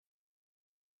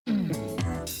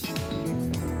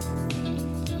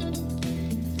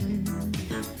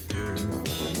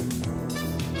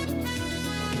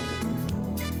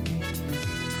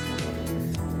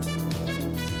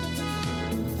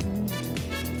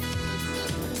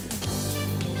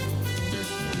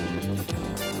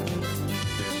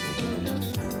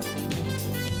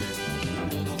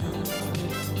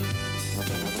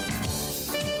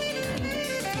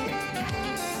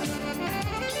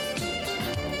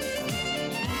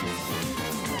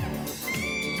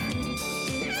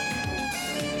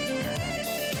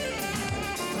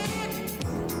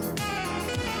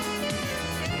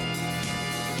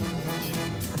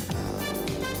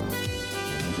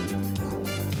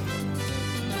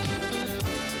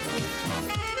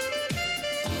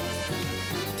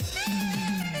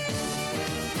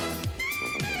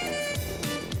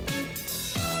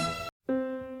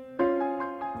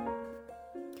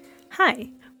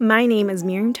Hi, my name is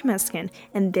Miriam Temeskin,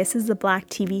 and this is the Black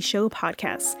TV Show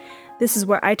podcast. This is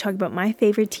where I talk about my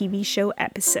favorite TV show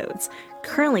episodes,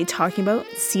 currently talking about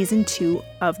Season 2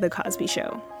 of The Cosby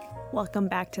Show. Welcome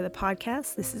back to the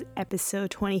podcast. This is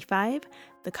episode 25,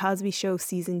 The Cosby Show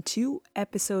Season 2,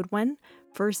 episode 1,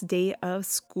 First Day of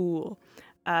School.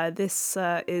 This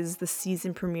is the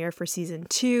season premiere for Season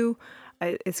 2.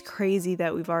 It's crazy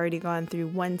that we've already gone through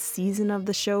one season of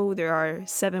the show. There are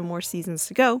 7 more seasons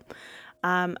to go.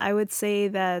 I would say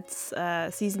that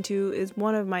Season 2 is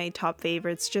one of my top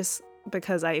favorites just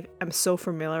because I am so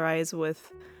familiarized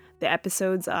with the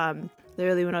episodes.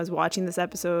 Literally when I was watching this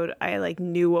episode, I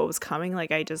knew what was coming.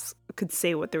 I just could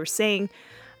say what they were saying.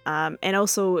 And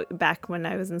also back when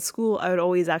I was in school, I would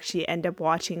always actually end up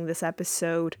watching this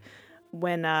episode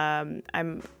when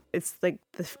it's the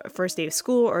first day of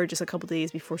school or just a couple days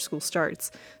before school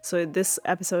starts. So this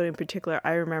episode in particular,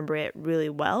 I remember it really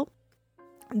well.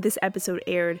 This episode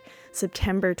aired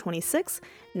September 26,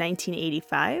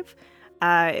 1985.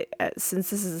 Since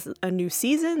this is a new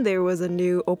season, there was a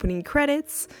new opening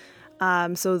credits.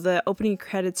 So the opening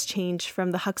credits changed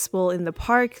from the Huxtable in the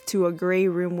park to a gray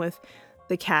room with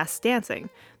the cast dancing.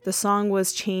 The song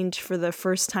was changed for the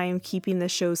first time, keeping the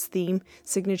show's theme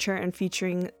signature and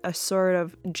featuring a sort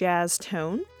of jazz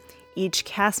tone. Each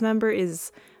cast member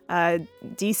is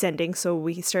descending, so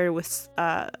we started with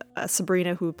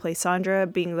Sabrina, who plays Sandra,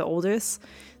 being the oldest,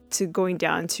 to going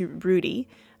down to Rudy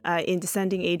in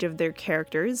descending age of their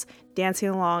characters, dancing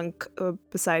along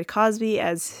beside Cosby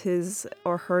as his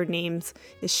or her names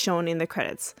is shown in the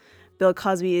credits. Bill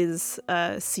Cosby is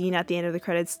seen at the end of the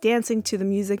credits dancing to the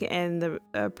music, and the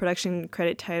production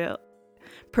credits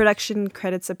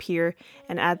appear,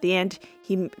 and at the end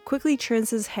he quickly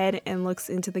turns his head and looks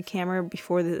into the camera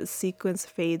before the sequence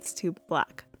fades to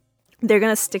black. They're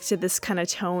gonna stick to this kind of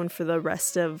tone for the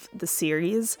rest of the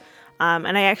series,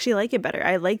 and I actually like it better.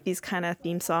 I like these kind of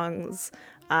theme songs.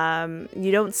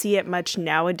 You don't see it much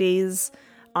nowadays.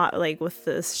 With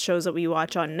the shows that we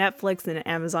watch on Netflix and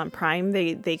Amazon Prime,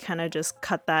 they kind of just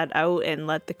cut that out and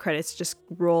let the credits just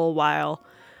roll while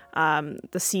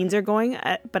the scenes are going.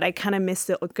 But I kind of miss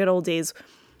the good old days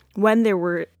when there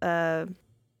were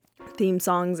theme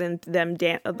songs and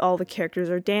all the characters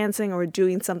are dancing or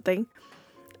doing something.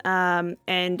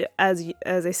 And as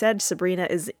I said, Sabrina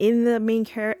is in the main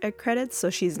credits, so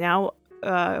she's now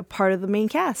part of the main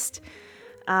cast.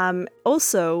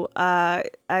 Also, when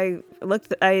I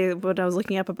was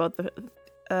looking up about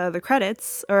the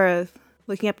credits, or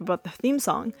looking up about the theme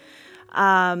song,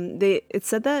 it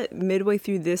said that midway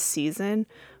through this season,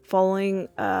 following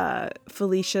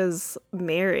Felicia's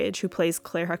marriage, who plays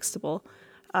Claire Huxtable,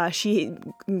 she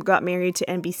got married to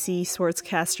NBC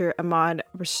sportscaster Ahmad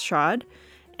Rashad.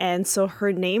 And so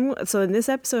in this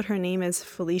episode, her name is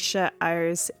Felicia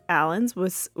Ayres Allens,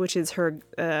 which is her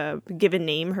given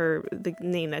name, the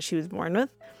name that she was born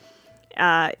with,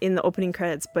 in the opening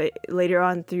credits. But later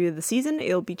on through the season,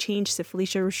 it'll be changed to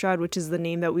Felicia Rashad, which is the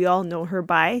name that we all know her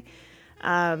by.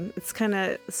 It's kind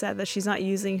of sad that she's not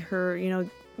using her,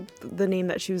 the name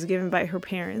that she was given by her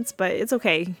parents, but it's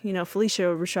okay. Felicia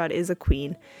Rashad is a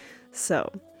queen.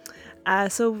 So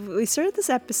we started this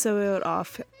episode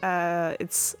off.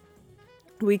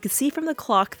 We could see from the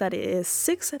clock that it is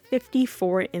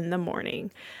 6:54 in the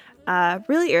morning.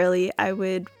 Really early. I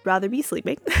would rather be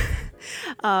sleeping.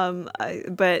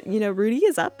 But Rudy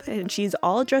is up and she's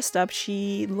all dressed up.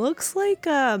 She looks like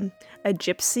a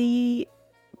gypsy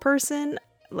person,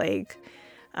 like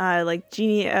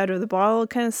genie out of the bottle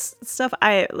kind of stuff.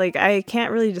 I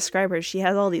can't really describe her. She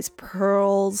has all these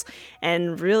pearls,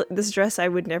 and this dress I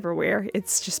would never wear.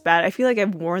 It's just bad. I feel like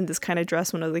I've worn this kind of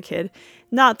dress when I was a kid.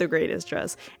 Not the greatest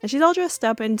dress. And she's all dressed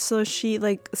up, and so she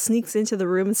sneaks into the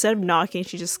room. Instead of knocking,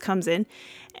 she just comes in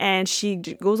and she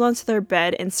goes onto their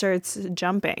bed and starts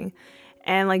jumping.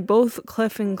 And both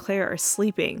Cliff and Claire are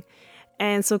sleeping.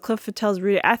 And so Cliff tells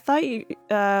Rudy, I thought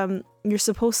you're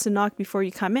supposed to knock before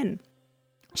you come in.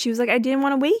 She was like, I didn't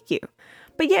want to wake you.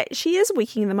 But yet she is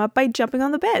waking them up by jumping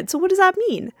on the bed. So what does that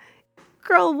mean?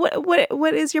 Girl,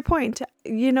 what is your point?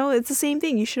 It's the same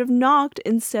thing. You should have knocked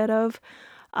instead of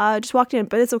just walked in.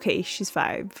 But it's okay. She's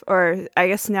 5. Or I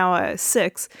guess now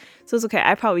 6. So it's okay.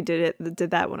 I probably did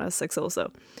that when I was 6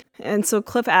 also. And so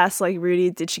Cliff asked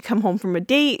Rudy, did she come home from a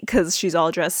date? Because she's all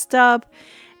dressed up.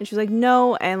 And she was like,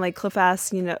 no. And Cliff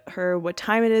asked her what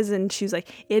time it is. And she was like,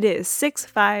 it is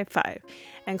 6:55.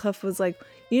 And Cliff was like,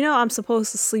 I'm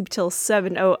supposed to sleep till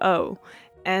 7:00.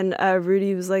 And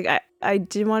Rudy was like, I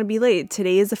didn't want to be late.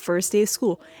 Today is the first day of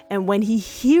school. And when he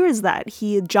hears that,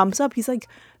 he jumps up. He's like,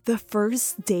 the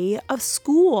first day of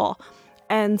school.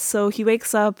 And so he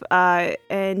wakes up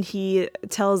and he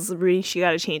tells Rudy she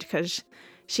gotta change because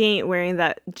she ain't wearing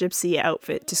that gypsy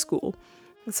outfit to school.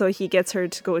 So he gets her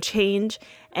to go change,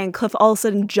 and Cliff all of a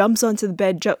sudden jumps onto the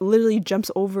bed, literally jumps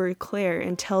over Claire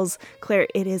and tells Claire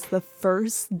it is the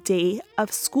first day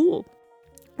of school.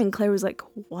 And Claire was like,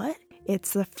 what?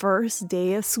 It's the first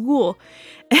day of school.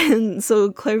 And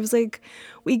so Claire was like,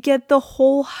 we get the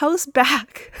whole house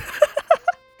back.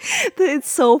 It's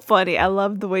so funny. I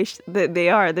love the way that they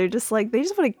are. They're just like, they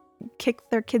just want to kick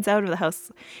their kids out of the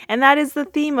house. And that is the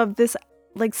theme of this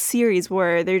like series,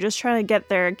 where they're just trying to get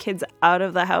their kids out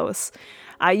of the house.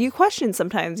 You question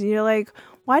sometimes, you're like,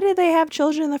 why did they have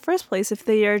children in the first place if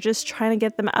they are just trying to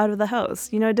get them out of the house?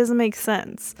 It doesn't make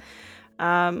sense.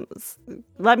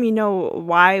 Let me know,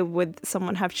 why would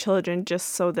someone have children just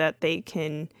so that they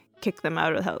can kick them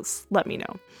out of the house? Let me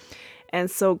know.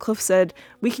 And so Cliff said,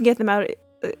 we can get them out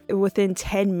within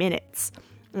 10 minutes.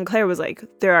 And Claire was like,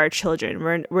 there are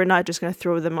children. We're not just going to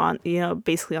throw them on,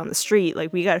 basically on the street.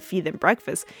 Like, we got to feed them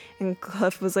breakfast. And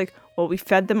Cliff was like, well, we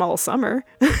fed them all summer.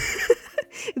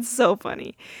 It's so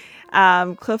funny.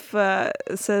 Cliff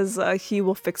says he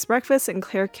will fix breakfast and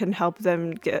Claire can help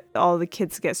them get all the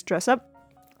kids get dressed up.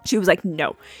 She was like,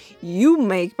 no, you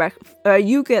make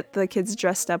you get the kids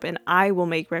dressed up and I will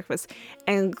make breakfast.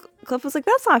 And Cliff was like,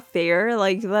 that's not fair.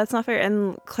 Like, that's not fair.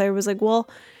 And Claire was like, well,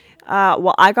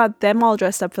 I got them all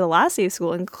dressed up for the last day of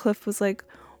school. And Cliff was like,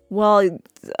 well,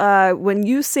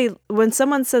 when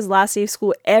someone says last day of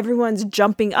school, everyone's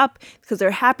jumping up because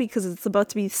they're happy because it's about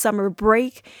to be summer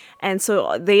break. And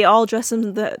so they all dress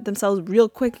themselves real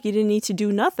quick. You didn't need to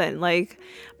do nothing.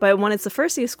 But when it's the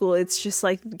first day of school, it's just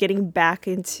like getting back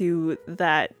into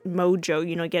that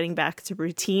mojo, getting back to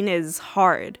routine is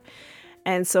hard.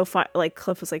 And so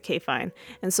Cliff was like, okay, fine.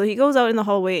 And so he goes out in the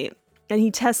hallway and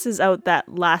he tests out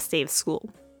that last day of school.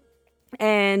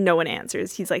 And no one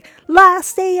answers. He's like,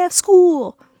 last day of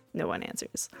school. No one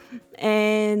answers.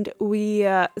 And we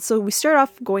start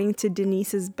off going to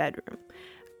Denise's bedroom.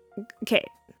 Okay,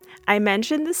 I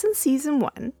mentioned this in season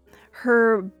 1.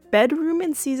 Her bedroom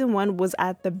in season 1 was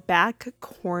at the back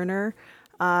corner.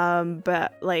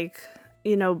 But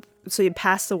so you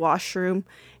pass the washroom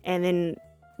and then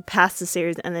past the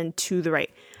stairs and then to the right.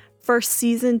 For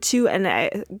season 2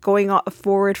 and going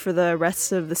forward for the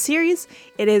rest of the series,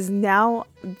 it is now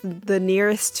the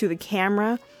nearest to the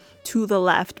camera, to the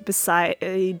left, beside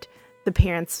the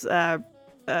parents'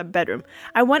 bedroom.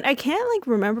 I can't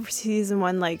remember for season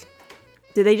 1,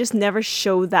 did they just never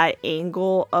show that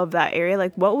angle of that area?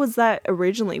 What was that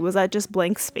originally? Was that just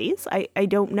blank space? I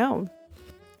don't know.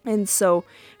 And so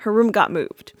her room got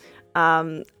moved.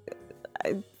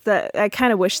 I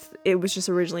kind of wish it was just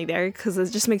originally there because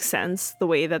it just makes sense the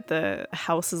way that the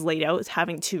house is laid out,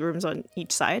 having 2 rooms on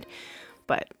each side.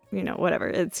 But whatever.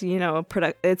 It's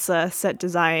it's a set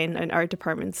design and art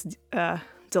department's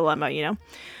dilemma.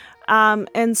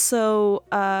 And so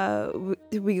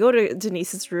we go to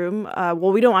Denise's room.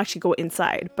 Well, we don't actually go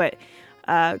inside, but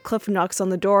Cliff knocks on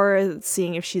the door,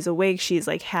 seeing if she's awake. She's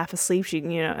half asleep. She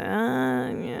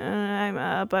I'm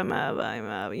up.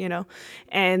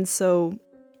 And so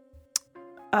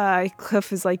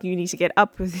Cliff is like, you need to get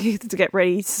up to get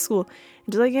ready to school.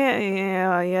 And she's like,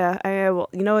 yeah, I will.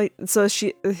 So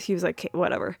he was like, okay,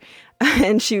 whatever.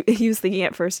 And he was thinking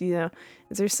at first, is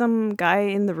there some guy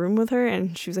in the room with her?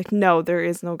 And she was like, no, there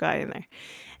is no guy in there.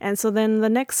 And so then the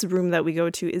next room that we go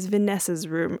to is Vanessa's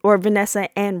room, or Vanessa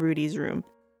and Rudy's room.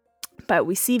 But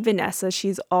we see Vanessa,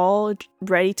 she's all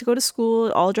ready to go to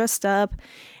school, all dressed up,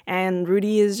 and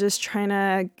Rudy is just trying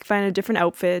to find a different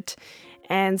outfit.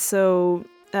 And so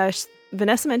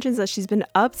Vanessa mentions that she's been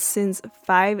up since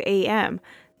 5 a.m.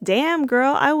 Damn,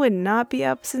 girl, I would not be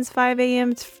up since 5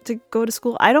 a.m. to go to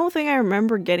school. I don't think I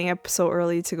remember getting up so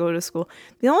early to go to school.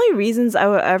 The only reasons I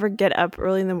would ever get up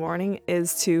early in the morning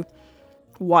is to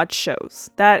watch shows.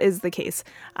 That is the case.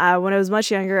 When I was much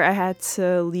younger, I had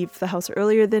to leave the house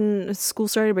earlier than school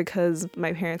started because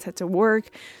my parents had to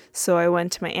work. So I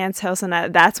went to my aunt's house, and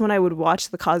that's when I would watch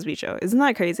the Cosby Show. Isn't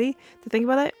that crazy to think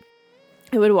about it?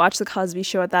 I would watch the Cosby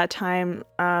Show at that time.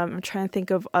 I'm trying to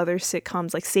think of other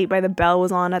sitcoms, like Saved by the Bell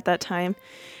was on at that time.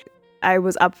 I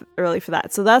was up early for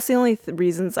that. So that's the only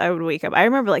reasons I would wake up. I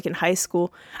remember in high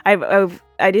school, I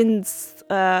didn't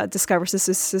discover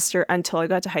Sister Sister until I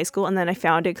got to high school. And then I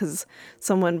found it because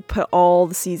someone put all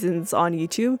the seasons on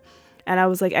YouTube. And I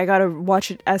was like, I gotta watch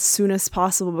it as soon as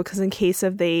possible because in case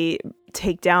if they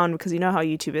take down, because you know how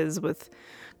YouTube is with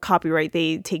copyright,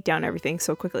 they take down everything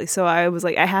so quickly. So I was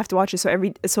like, I have to watch it.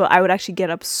 So I would actually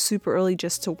get up super early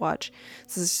just to watch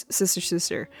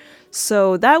Sister.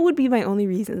 So that would be my only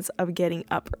reasons of getting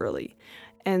up early.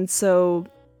 And so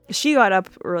she got up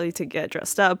early to get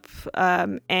dressed up,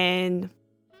 and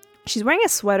she's wearing a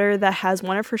sweater that has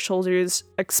one of her shoulders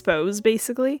exposed,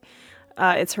 basically.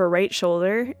 It's her right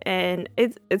shoulder, and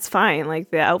it's fine.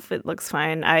 Like, the outfit looks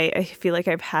fine. I feel like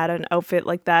I've had an outfit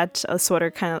like that, a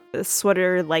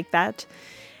sweater like that.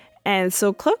 And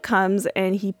so Cliff comes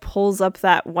and he pulls up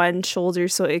that one shoulder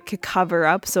so it could cover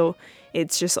up, so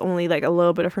it's just only like a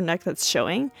little bit of her neck that's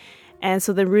showing. And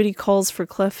so then Rudy calls for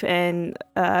Cliff, and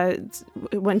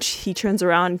when he turns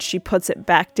around, she puts it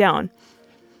back down.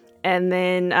 And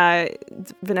then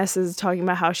Vanessa's talking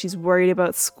about how she's worried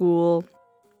about school.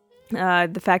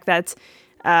 The fact that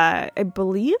I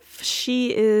believe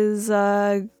she is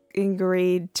in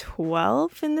grade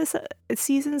 12 in this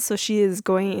season, so she is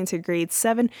going into grade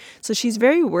 7. So she's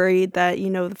very worried that,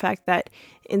 the fact that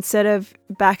instead of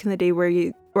back in the day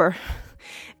when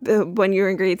you're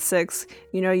in grade 6,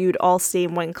 you'd all stay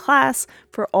in one class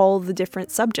for all the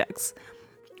different subjects.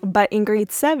 But in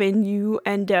grade 7, you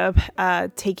end up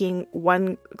taking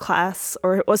one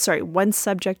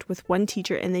subject with one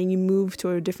teacher, and then you move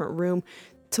to a different room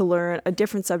to learn a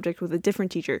different subject with a different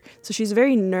teacher. So she's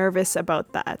very nervous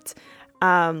about that.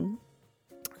 I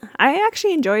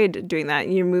actually enjoyed doing that.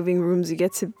 You're moving rooms, you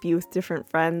get to be with different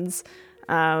friends.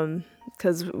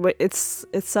 Because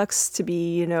it sucks to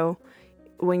be,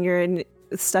 when you're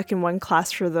stuck in one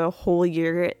class for the whole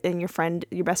year and your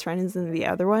best friend is in the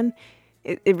other one.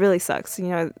 It really sucks,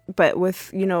 but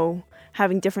with,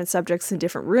 having different subjects in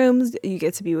different rooms, you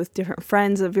get to be with different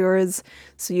friends of yours,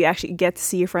 so you actually get to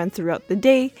see your friend throughout the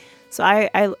day. So I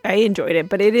enjoyed it,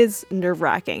 but it is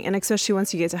nerve-wracking, and especially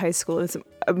once you get to high school, it's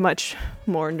a much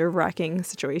more nerve-wracking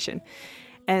situation.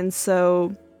 And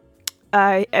so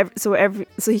Cliff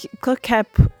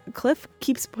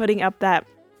keeps putting up that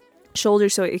shoulder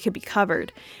so it could be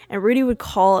covered, and Rudy would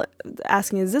call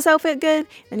asking, is this outfit good?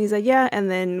 And he's like, yeah. And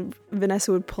then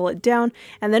Vanessa would pull it down,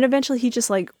 and then eventually he just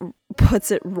like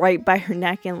puts it right by her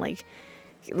neck, and like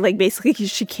basically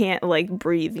she can't like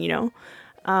breathe,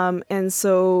 and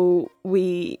so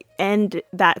we end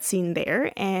that scene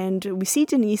there, and we see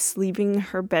Denise leaving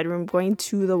her bedroom going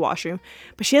to the washroom,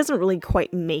 but she doesn't really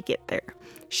quite make it there.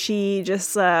 She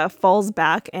just falls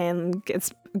back and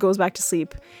goes back to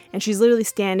sleep, and she's literally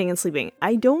standing and sleeping.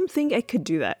 I don't think I could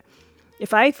do that.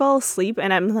 If I fall asleep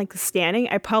and I'm like standing,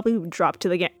 I probably would drop to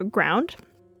the ground,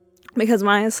 because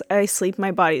when I sleep,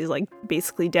 my body is like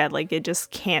basically dead. Like, it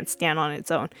just can't stand on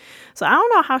its own. So I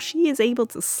don't know how she is able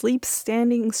to sleep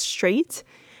standing straight,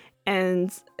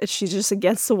 and she's just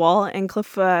against the wall. And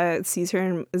Cliff sees her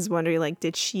and is wondering, like,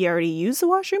 did she already use the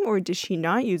washroom, or did she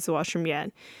not use the washroom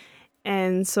yet?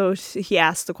 And so he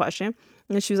asked the question,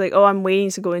 and she was like, oh, I'm waiting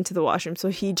to go into the washroom. So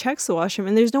he checks the washroom,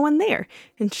 and there's no one there.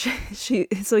 And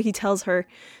so he tells her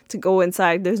to go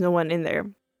inside. There's no one in there.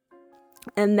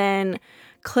 And then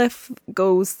Cliff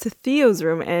goes to Theo's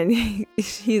room, and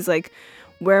he's like,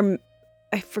 I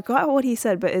forgot what he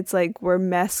said, but it's like, where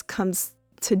mess comes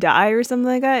to die or something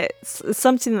like that. It's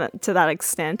something to that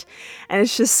extent. And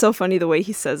it's just so funny the way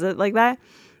he says it like that.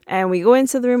 And we go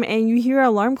into the room, and you hear an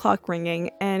alarm clock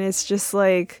ringing, and it's just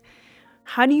like,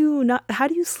 how do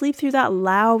you sleep through that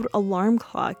loud alarm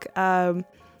clock? I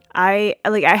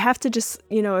have to just,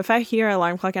 if I hear an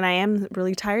alarm clock and I am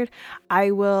really tired,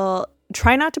 I will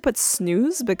try not to put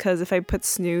snooze, because if I put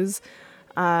snooze,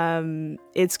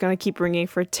 it's going to keep ringing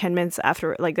for 10 minutes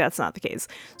after. Like, that's not the case.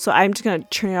 So I'm just going to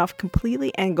turn it off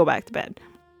completely and go back to bed.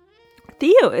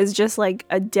 Theo is just like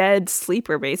a dead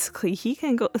sleeper, basically. He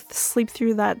can go sleep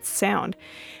through that sound.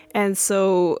 And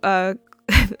so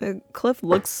Cliff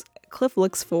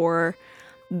looks for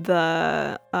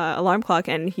the alarm clock,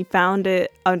 and he found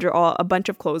it under a bunch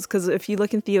of clothes, because if you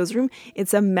look in Theo's room,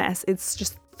 it's a mess. It's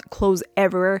just clothes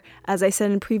everywhere. As I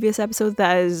said in previous episodes,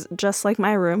 that is just like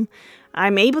my room.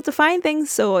 I'm able to find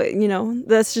things, so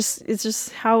it's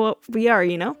just how we are,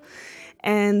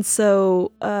 And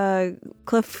so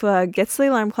Cliff gets the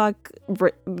alarm clock.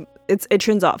 It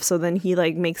turns off. So then he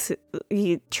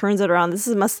he turns it around. This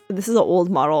is an old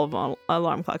model of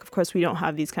alarm clock. Of course, we don't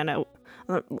have these kind of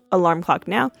alarm clock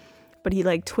now. But he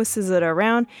twists it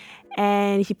around,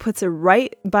 and he puts it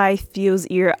right by Theo's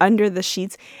ear under the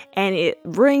sheets, and it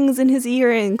rings in his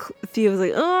ear, and Theo's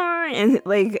like, oh, and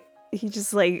he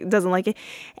just doesn't like it.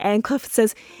 And Cliff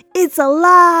says, "It's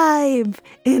alive!"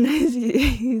 And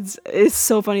it's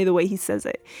so funny the way he says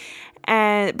it.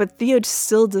 But Theo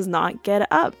still does not get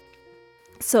up.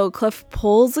 So Cliff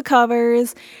pulls the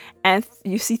covers, and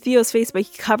you see Theo's face, but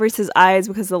he covers his eyes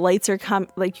because the lights are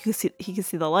he can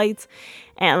see the lights.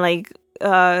 And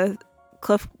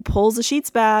Cliff pulls the sheets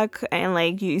back, and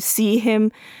like you see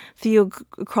him, Theo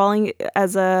crawling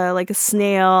as a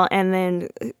snail, and then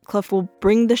Cliff will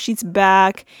bring the sheets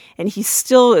back, and he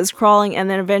still is crawling, and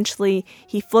then eventually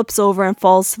he flips over and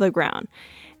falls to the ground.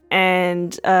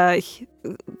 And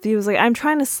Theo was like, I'm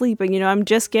trying to sleep, but I'm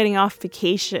just getting off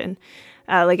vacation.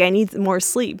 I need more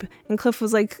sleep. And Cliff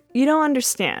was like, you don't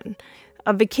understand.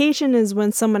 A vacation is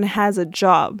when someone has a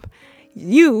job.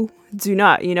 You do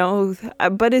not,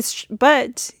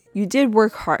 but you did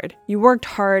work hard. You worked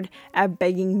hard at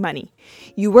begging money.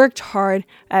 You worked hard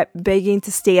at begging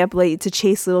to stay up late to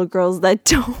chase little girls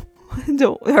that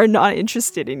are not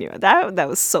interested in you. That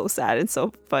was so sad and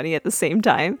so funny at the same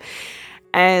time.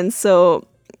 And so,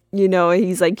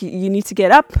 he's like, you need to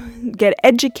get up, get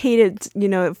educated,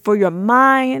 for your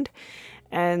mind.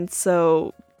 And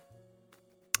so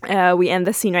we end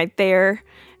the scene right there.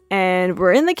 And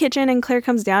we're in the kitchen, and Claire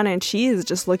comes down, and she is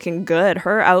just looking good.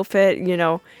 Her outfit,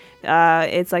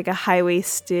 it's like a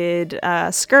high-waisted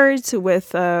skirt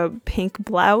with a pink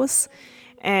blouse.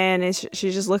 And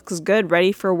she just looks good,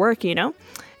 ready for work,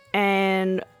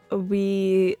 And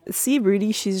we see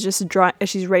Rudy. She's just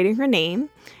she's writing her name,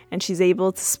 and she's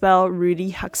able to spell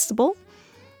Rudy Huxtable.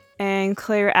 And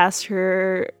Claire asks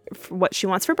her what she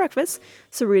wants for breakfast.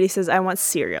 So Rudy says, I want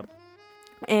cereal.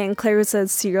 And Claire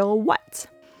says, cereal what?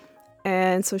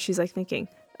 And so she's like thinking,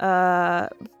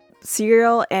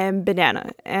 cereal and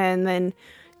banana. And then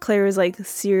Claire is like,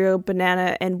 cereal,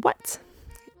 banana, and what?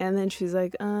 And then she's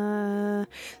like,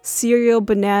 cereal,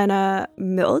 banana,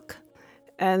 milk.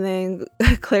 And then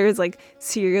Claire is like,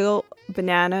 cereal,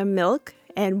 banana, milk,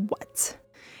 and what?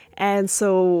 And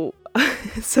so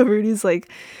Rudy's like,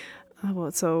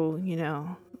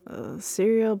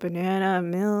 cereal, banana,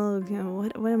 milk,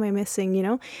 what am I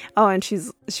missing, Oh, and she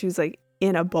was like,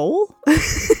 in a bowl?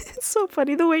 It's so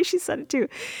funny the way she said it too.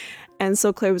 And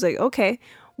so Claire was like, okay,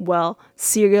 well,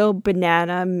 cereal,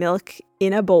 banana, milk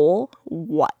in a bowl,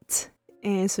 what?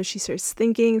 And so she starts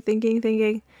thinking,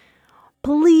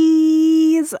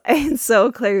 please. And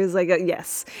so Claire was like,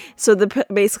 yes. So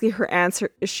basically her answer,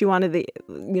 she wanted the,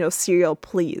 cereal,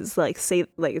 please, say,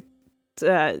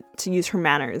 to use her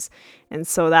manners. And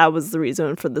so that was the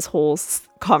reason for this whole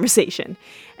conversation.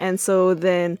 And so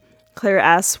then Claire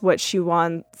asks what she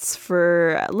wants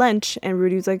for lunch, and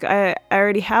Rudy was like, I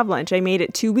already have lunch. I made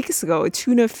it 2 weeks ago, a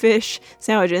tuna fish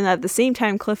sandwich. And at the same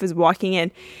time, Cliff is walking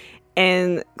in,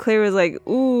 and Claire was like,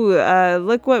 ooh,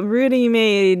 look what Rudy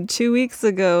made 2 weeks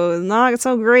ago. Not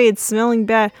so great, it's smelling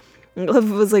bad. And Cliff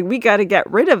was like, we gotta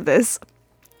get rid of this.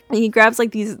 And he grabs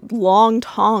these long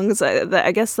tongs that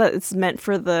I guess that it's meant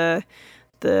for the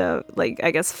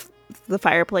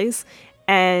fireplace.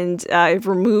 And it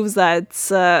removes that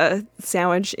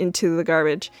sandwich into the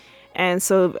garbage. And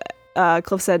so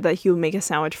Cliff said that he would make a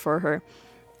sandwich for her.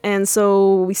 And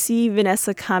so we see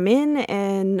Vanessa come in,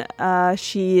 and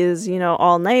she is,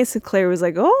 all nice. And Claire was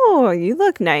like, oh, you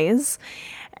look nice.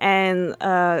 And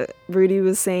Rudy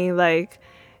was saying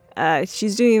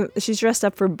she's dressed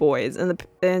up for boys. And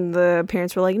the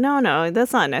parents were like, no,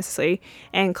 that's not necessary.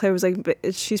 And Claire was like,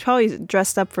 but she's probably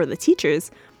dressed up for the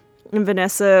teachers. And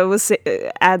Vanessa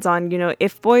adds on,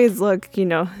 if boys look,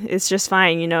 it's just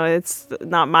fine, it's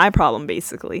not my problem,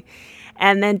 basically.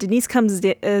 And then Denise comes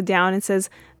down and says,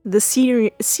 the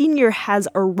senior has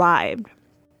arrived,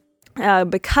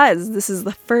 because this is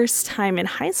the first time in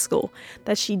high school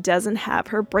that she doesn't have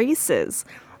her braces.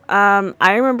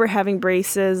 I remember having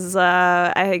braces.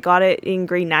 I got it in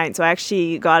grade 9, so I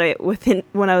actually got it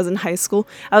when I was in high school.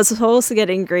 I was supposed to get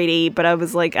it in grade 8, but I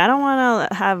was like, I don't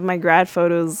want to have my grad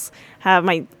photos have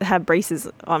braces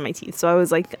on my teeth. So I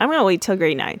was like, I'm gonna wait till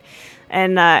grade 9,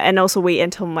 and also wait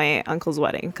until my uncle's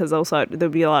wedding, because also there'll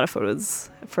be a lot of photos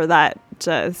for that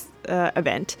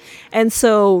event. And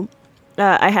so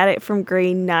I had it from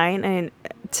grade 9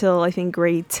 until I think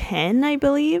grade 10, I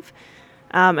believe.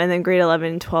 And then grade 11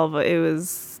 and 12, it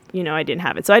was, I didn't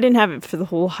have it. So I didn't have it for the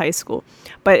whole high school.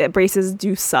 But braces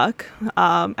do suck.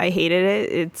 I hated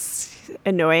it. It's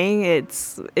annoying. It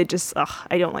just,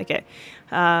 I don't like it.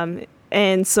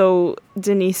 And so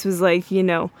Denise was like,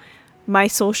 my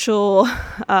social,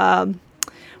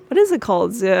 what is it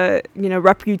called?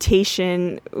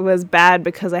 Reputation was bad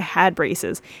because I had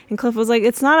braces. And Cliff was like,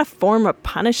 it's not a form of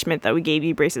punishment that we gave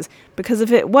you braces, because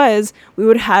if it was, we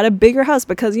would have had a bigger house,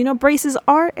 because, braces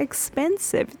are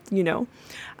expensive,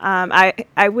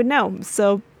 I would know.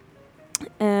 So,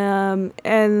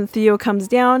 and Theo comes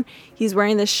down, he's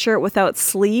wearing this shirt without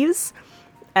sleeves.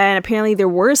 And apparently there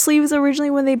were sleeves originally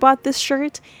when they bought this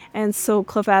shirt. And so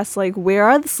Cliff asked, where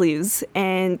are the sleeves?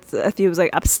 And Theo was like,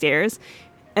 upstairs.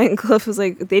 And Cliff was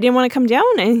like, they didn't want to come down?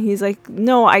 And he's like,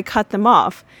 no, I cut them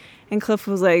off. And Cliff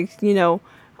was like,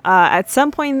 at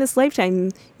some point in this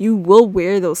lifetime, you will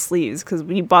wear those sleeves, because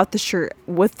we bought the shirt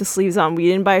with the sleeves on. We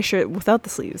didn't buy a shirt without the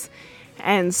sleeves.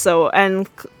 And so, and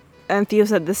Theo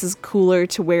said this is cooler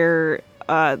to wear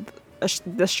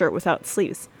the shirt without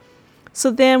sleeves.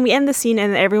 So then we end the scene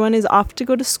and everyone is off to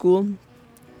go to school.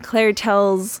 Claire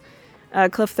tells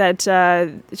Cliff that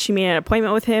she made an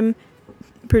appointment with him,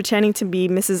 pretending to be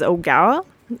Mrs. Ogawa,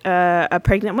 a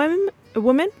pregnant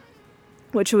woman,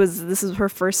 this is her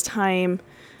first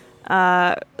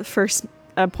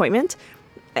appointment.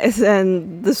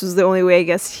 And this was the only way, I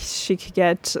guess, she could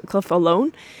get Cliff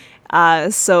alone.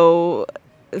 So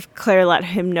Claire let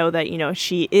him know that,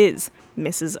 she is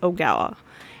Mrs. Ogawa.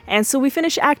 And so we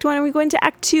finish Act 1 and we go into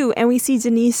Act 2 and we see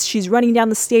Denise. She's running down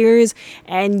the stairs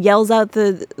and yells out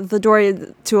the door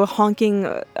to a honking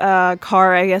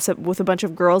car, I guess, with a bunch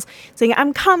of girls, saying,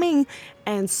 "I'm coming!"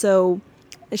 And so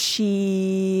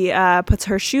she puts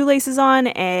her shoelaces on,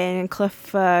 and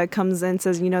Cliff comes in and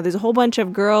says, there's a whole bunch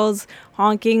of girls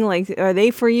honking, like, are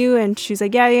they for you? And she's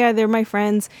like, yeah, they're my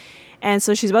friends. And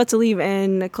so she's about to leave,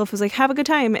 and Cliff was like, have a good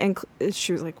time. And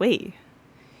she was like, wait,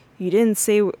 you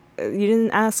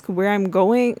didn't ask where I'm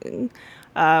going,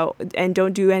 and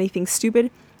don't do anything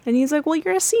stupid. And he's like, well,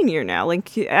 you're a senior now.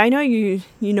 Like, I know you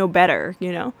know better,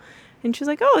 And she's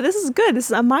like, oh, this is good. This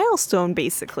is a milestone,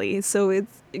 basically. So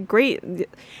it's great.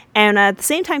 And at the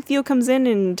same time, Theo comes in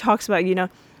and talks about,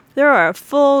 there are a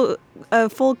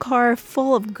full car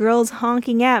full of girls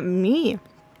honking at me.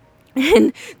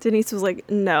 And Denise was like,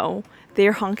 no,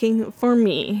 they're honking for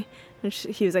me. And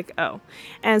he was like, oh.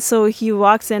 And so he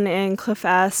walks in and Cliff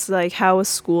asks, like, how was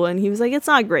school? And he was like, it's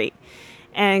not great.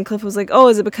 And Cliff was like, oh,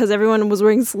 is it because everyone was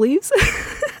wearing sleeves?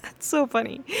 It's so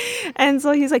funny. And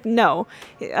so he's like, no.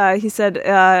 He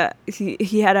said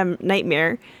he had a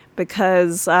nightmare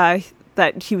because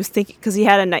that he was thinking, because he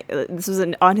had this was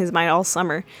on his mind all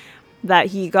summer, that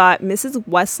he got Mrs.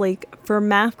 Westlake for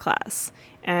math class.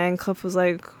 And Cliff was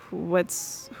like,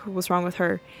 what's wrong with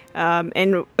her?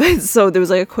 And so there was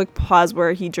like a quick pause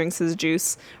where he drinks his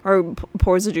juice, or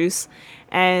pours the juice,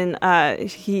 and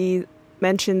he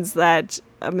mentions that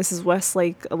Mrs.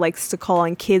 Westlake likes to call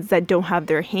on kids that don't have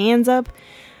their hands up,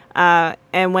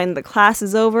 and when the class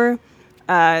is over,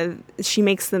 she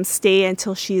makes them stay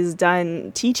until she is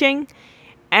done teaching.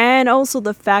 And also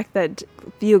the fact that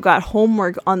Theo got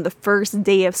homework on the first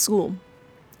day of school.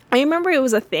 I remember it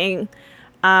was a thing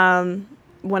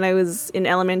when I was in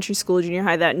elementary school, junior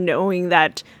high, that knowing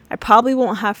that I probably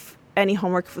won't have any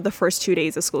homework for the first 2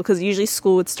 days of school, because usually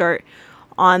school would start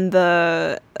on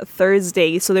the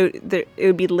Thursday, so it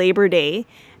would be Labor Day,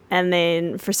 and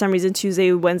then for some reason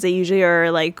Tuesday, Wednesday usually are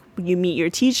like you meet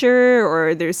your teacher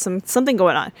or there's something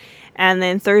going on, and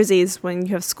then Thursdays when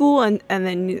you have school, and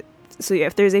then so you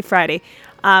have Thursday, Friday.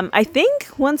 I think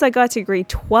once I got to grade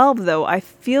 12 though, I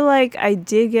feel like I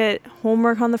did get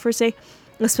homework on the first day,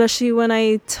 especially when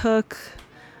I took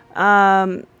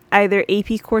either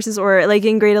AP courses, or like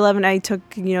in grade 11 I took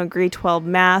grade 12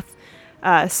 math,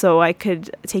 so I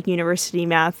could take university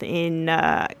math in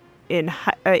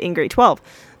grade 12.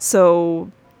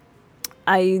 So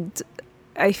I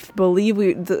believe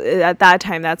at that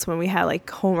time that's when we had like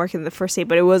homework in the first day,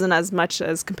 but it wasn't as much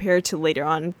as compared to later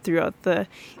on throughout the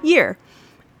year.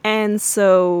 And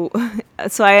so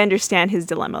I understand his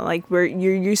dilemma. Like, you're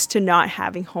used to not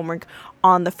having homework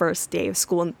on the first day of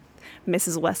school, and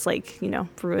Mrs. Westlake,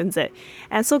 ruins it.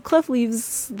 And so Cliff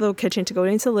leaves the kitchen to go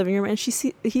into the living room, and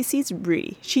he sees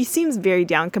Rudy. She seems very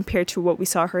down compared to what we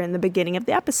saw her in the beginning of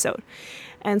the episode.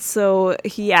 And so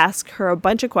he asked her a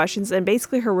bunch of questions, and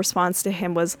basically her response to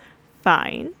him was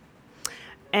fine.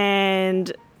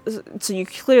 And so you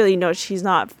clearly know she's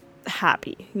not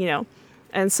happy,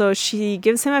 And so she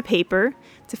gives him a paper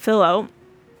to fill out.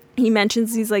 He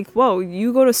mentions, he's like, whoa,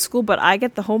 you go to school, but I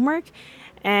get the homework?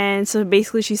 And so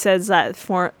basically she says that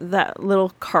for that little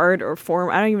card or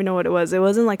form, I don't even know what it was. It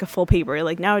wasn't like a full paper.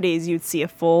 Like nowadays you'd see a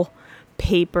full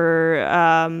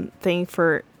paper thing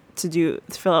to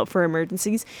fill out for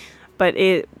emergencies. But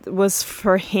it was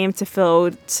for him to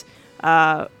fill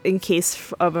out in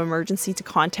case of emergency to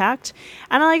contact.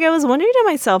 And I was wondering to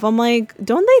myself, I'm like,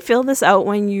 don't they fill this out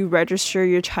when you register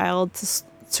your child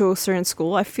to a certain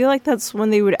school? I feel like that's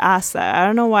when they would ask that. I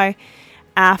don't know why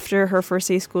after her first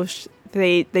day of school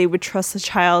they would trust the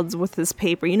child with this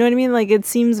paper. You know what I mean? Like, it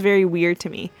seems very weird to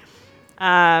me.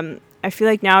 I feel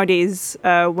like nowadays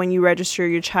when you register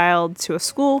your child to a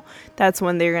school, that's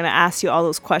when they're going to ask you all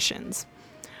those questions.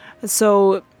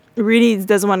 So Rudy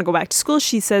doesn't want to go back to school.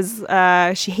 She says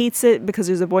she hates it because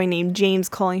there's a boy named James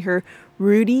calling her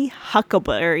Rudy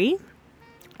Huckleberry.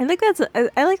 I like that's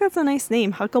a nice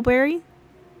name, Huckleberry.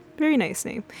 Very nice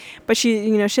name. But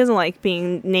she doesn't like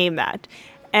being named that.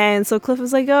 And so Cliff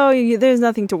was like, oh, there's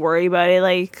nothing to worry about it.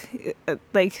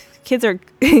 Like kids are,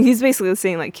 he's basically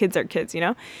saying like kids are kids,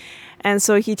 And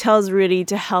so he tells Rudy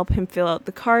to help him fill out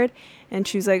the card. And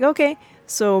she's like, okay.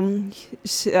 So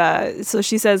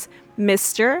she says,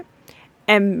 Mr.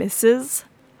 and Mrs.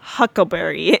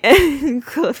 Huckleberry. And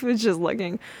Cliff was just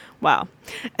looking, wow.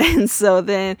 And so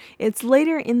then it's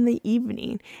later in the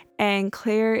evening, and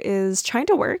Claire is trying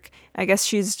to work. I guess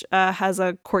she's has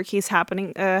a court case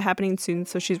happening soon,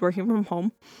 so she's working from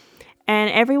home.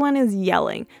 And everyone is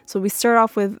yelling. So we start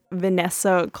off with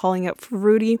Vanessa calling out for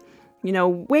Rudy.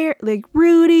 Where, like,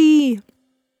 Rudy.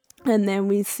 And then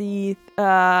we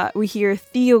hear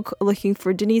Theo looking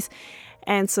for Denise.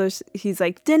 And so he's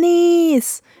like,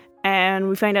 Denise. And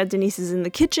we find out Denise is in the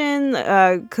kitchen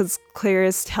because Claire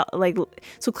is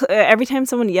every time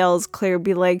someone yells, Claire will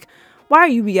be like, why are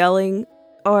you yelling?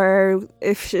 Or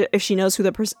if she knows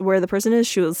where the person is,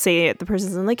 she will say the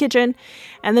person's in the kitchen.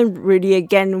 And then Rudy,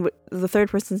 again, the third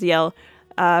person's yell,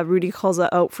 Rudy calls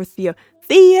out for Theo.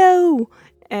 Theo!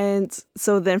 And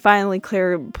so then finally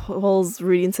Claire pulls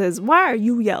Rudy and says, why are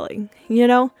you yelling? You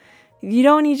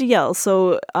don't need to yell.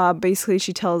 So basically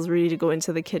she tells Rudy to go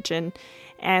into the kitchen.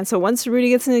 And so once Rudy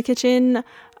gets in the kitchen,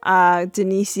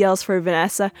 Denise yells for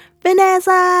Vanessa,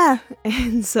 Vanessa!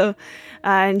 And so,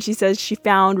 and she says she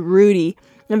found Rudy.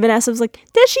 And Vanessa was like,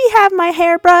 does she have my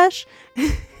hairbrush?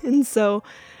 And so,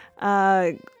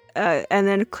 and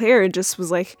then Claire just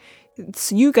was like,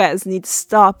 so you guys need to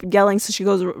stop yelling. So she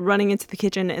goes running into the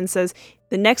kitchen and says,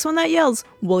 the next one that yells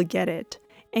will get it.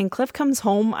 And Cliff comes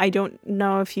home. I don't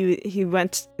know if he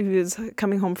was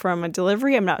coming home from a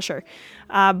delivery. I'm not sure.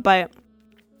 But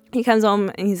he comes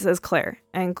home and he says, Claire.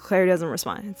 And Claire doesn't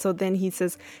respond. So then he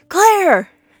says, Claire!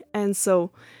 And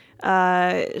so,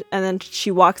 and then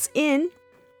she walks in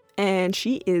and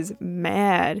she is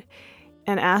mad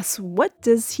and asks, what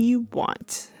does he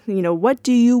want? What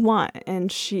do you want?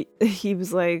 And he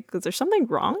was like, is there something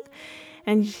wrong?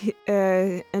 And she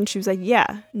was like,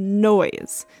 yeah,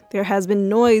 noise. There has been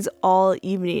noise all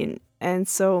evening. And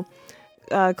so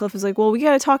Cliff was like, well, we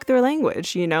got to talk their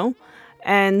language,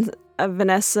 And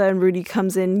Vanessa and Rudy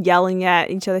comes in yelling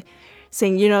at each other,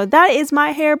 saying, that is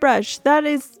my hairbrush. That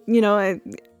is,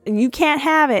 you can't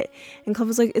have it. And Cliff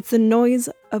was like, it's the noise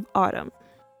of autumn.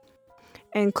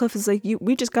 And Cliff is like,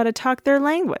 we just got to talk their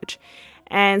language.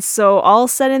 And so all of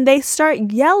a sudden they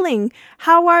start yelling,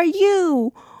 how are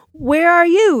you? Where are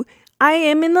you? I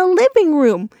am in the living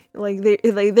room. They're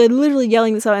literally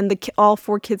yelling this out, and all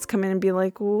four kids come in and be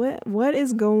like, what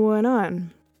is going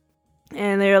on?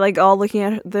 And they're like all looking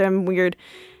at them weird.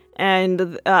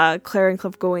 And Claire and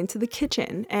Cliff go into the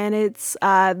kitchen, and it's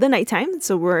the nighttime,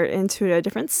 so we're into a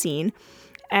different scene.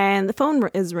 And the phone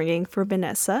is ringing for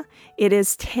Vanessa. It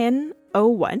is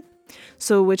 10:01,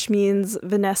 so which means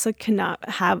Vanessa cannot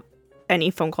have any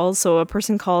phone calls. So a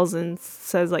person calls and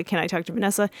says, like, can I talk to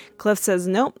Vanessa? Cliff says,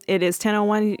 nope, it is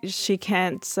 10:01. She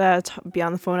can't be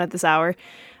on the phone at this hour,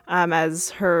 as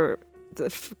her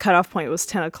cutoff point was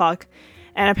 10 o'clock.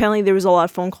 And apparently there was a lot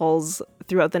of phone calls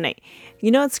throughout the night.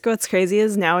 What's crazy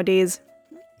is nowadays,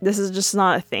 this is just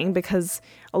not a thing because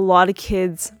a lot of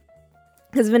kids,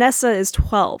 because Vanessa is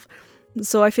 12.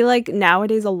 So I feel like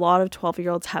nowadays a lot of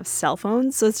 12-year-olds have cell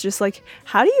phones. So it's just like,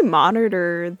 how do you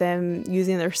monitor them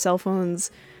using their cell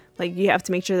phones? Like, you have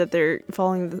to make sure that they're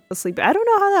falling asleep. I don't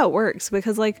know how that works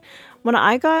because, like, when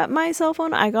I got my cell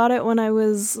phone, I got it when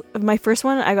my first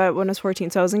one, I got it when I was 14.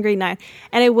 So I was in grade 9.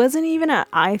 And it wasn't even an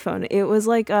iPhone. It was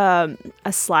like a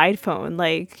slide phone.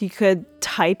 Like, you could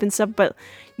type and stuff, but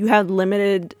you had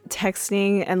limited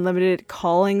texting and limited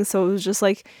calling. So it was just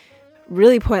like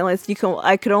really pointless.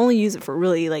 I could only use it for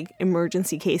really like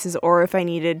emergency cases, or if I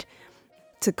needed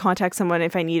to contact someone,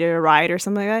 if I needed a ride or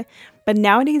something like that. But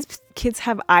nowadays kids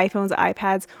have iPhones,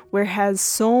 iPads, where it has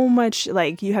so much,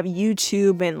 like, you have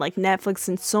YouTube and like Netflix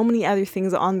and so many other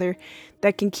things on there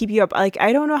that can keep you up. Like,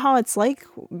 I don't know how it's like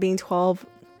being 12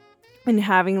 and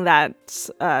having that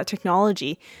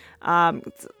technology.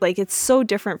 Like, it's so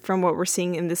different from what we're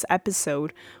seeing in this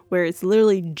episode, where it's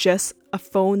literally just a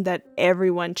phone that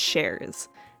everyone shares.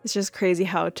 It's just crazy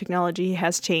how technology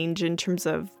has changed in terms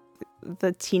of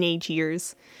the teenage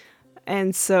years.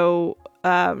 And so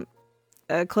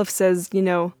Cliff says,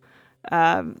 Vanessa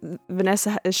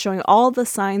is showing all the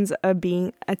signs of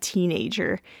being a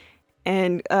teenager.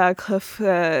 And Cliff,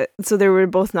 so they were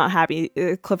both not happy.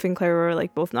 Cliff and Claire were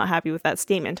like both not happy with that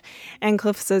statement. And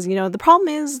Cliff says, the problem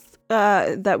is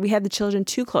that we had the children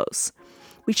too close.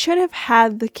 We should have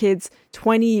had the kids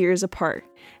 20 years apart.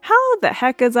 How the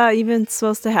heck is that even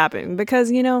supposed to happen?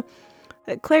 Because,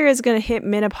 Claire is going to hit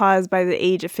menopause by the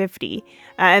age of 50.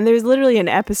 And there's literally an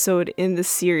episode in the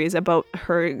series about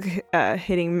her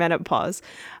hitting menopause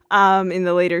in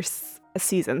the later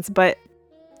seasons. But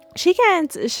she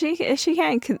can't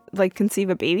like conceive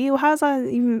a baby. Well, how's that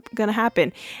even going to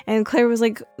happen? And Claire was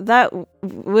like, that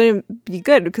wouldn't be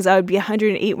good because I would be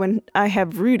 108 when I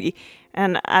have Rudy.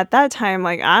 And at that time,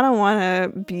 like, I don't want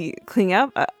to be cleaning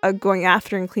up, going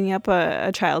after and cleaning up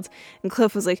a child. And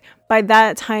Cliff was like, by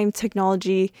that time,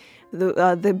 technology,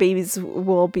 the babies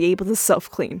will be able to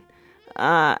self-clean.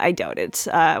 I doubt it.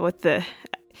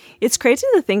 It's crazy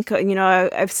to think, you know,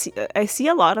 I see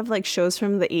a lot of like shows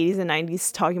from the 80s and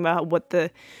 90s talking about what the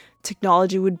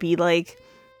technology would be like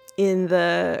in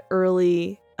the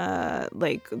early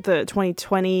like the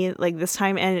 2020, like this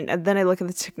time, and then I look at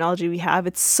the technology we have.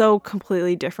 It's so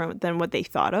completely different than what they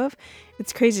thought of.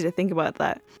 It's crazy to think about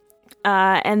that.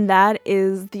 And that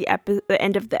is the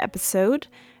end of the episode.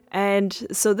 And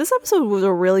so this episode was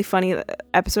a really funny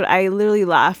episode. I literally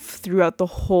laughed throughout the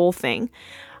whole thing.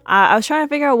 I was trying to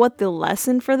figure out what the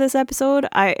lesson for this episode.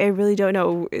 I really don't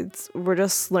know. We're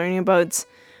just learning about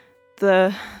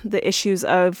the issues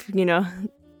of, you know,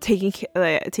 taking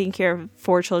care of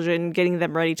 4 children, getting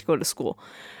them ready to go to school.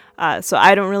 So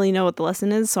I don't really know what the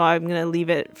lesson is, so I'm gonna leave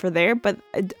it for there. But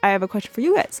I have a question for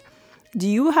you guys. Do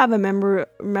you have a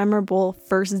memorable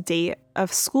first day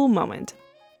of school moment?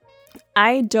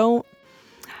 I don't.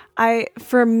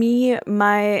 For me,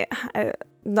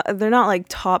 they're not like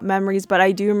top memories, but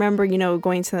I do remember, you know,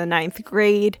 going to the 9th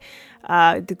grade,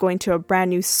 going to a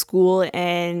brand new school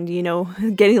and, you know,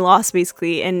 getting lost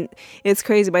basically. And it's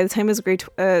crazy. By the time it was grade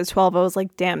 12, I was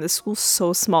like, damn, this school's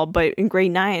so small. But in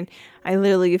grade 9, I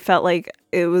literally felt like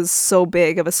it was so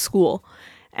big of a school.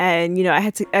 And, you know,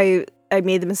 I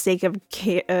made the mistake of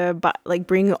like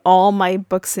bringing all my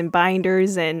books and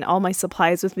binders and all my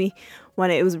supplies with me when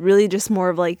it was really just more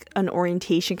of like an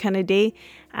orientation kind of day.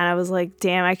 And I was like,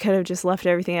 damn, I could have just left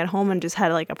everything at home and just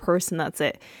had like a purse and that's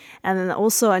it. And then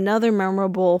also another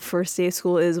memorable first day of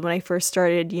school is when I first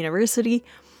started university.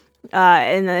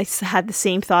 And I had the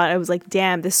same thought. I was like,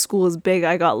 damn, this school is big.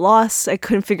 I got lost. I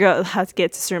couldn't figure out how to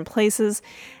get to certain places.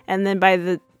 And then by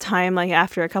the time, like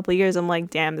after a couple of years, I'm like,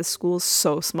 damn, this school is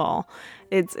so small.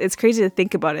 It's crazy to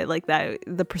think about it like that,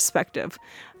 the perspective.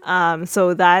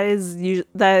 So that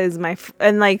is my,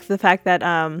 and like the fact that,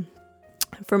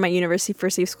 for my university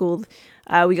first day of school,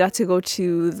 we got to go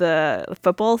to the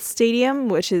football stadium,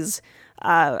 which is,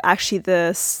 actually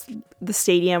the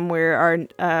stadium where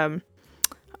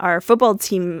our football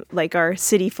team, like our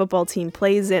city football team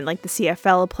plays in, like the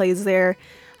CFL plays there.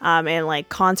 And like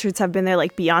concerts have been there,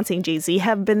 like Beyonce and Jay-Z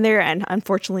have been there. And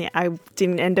unfortunately, I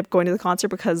didn't end up going to the concert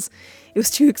because it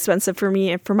was too expensive for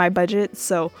me and for my budget.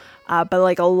 So, but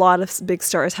like a lot of big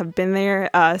stars have been there.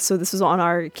 So this was on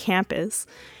our campus.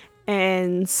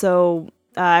 And so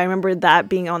I remember that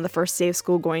being on the first day of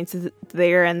school, going to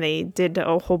there, and they did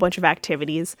a whole bunch of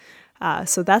activities.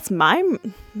 So that's my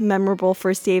memorable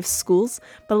first day of schools.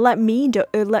 But let me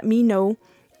know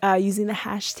using the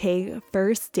hashtag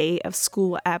first day of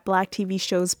school at Black TV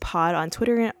Shows Pod on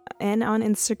Twitter and on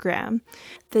Instagram.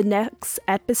 The next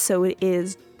episode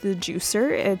is The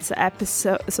Juicer. It's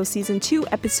season 2,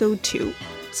 episode 2.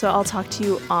 So I'll talk to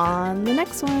you on the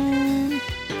next one.